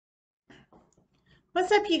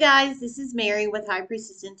What's up, you guys? This is Mary with High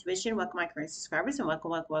Priestess Intuition. Welcome, my current subscribers, and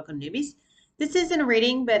welcome, newbies. This isn't a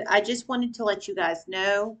reading, but I just wanted to let you guys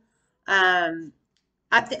know. Um,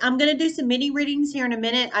 I'm going to do some mini readings here in a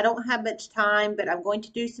minute. I don't have much time, but I'm going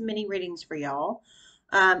to do some mini readings for y'all.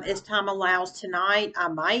 As time allows tonight, I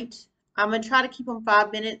might. I'm going to try to keep them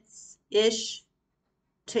 5 minutes ish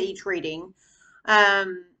to each reading.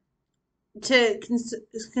 Um, to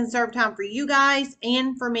conserve time for you guys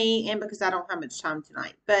and for me, and because I don't have much time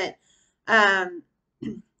tonight. But um,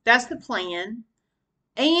 that's the plan.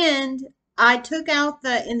 And I took out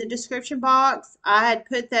in the description box, I had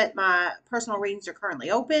put that my personal readings are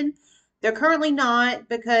currently open. They're currently not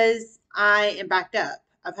because I am backed up.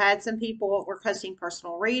 I've had some people requesting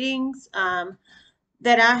personal readings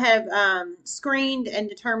that I have screened and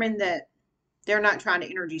determined that they're not trying to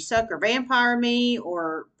energy suck or vampire me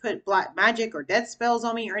or put black magic or death spells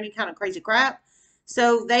on me or any kind of crazy crap.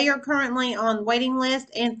 So they are currently on waiting list,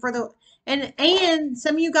 and for the and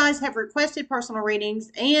some of you guys have requested personal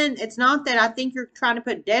readings, and it's not that I think you're trying to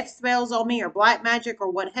put death spells on me or black magic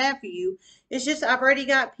or what have you. It's just I've already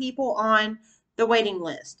got people on the waiting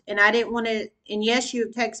list, and I didn't want to. And yes, you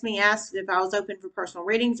have texted me, asked if I was open for personal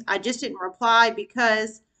readings. I just didn't reply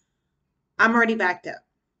because I'm already backed up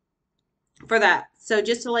for that. So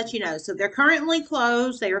just to let you know, so they're currently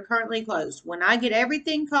closed. They are currently closed. When I get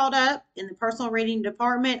everything caught up in the personal reading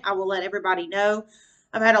department, I will let everybody know.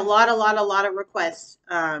 I've had a lot of requests.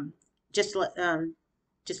 Just to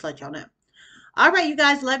let y'all know. All right, you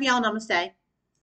guys, love y'all. Namaste.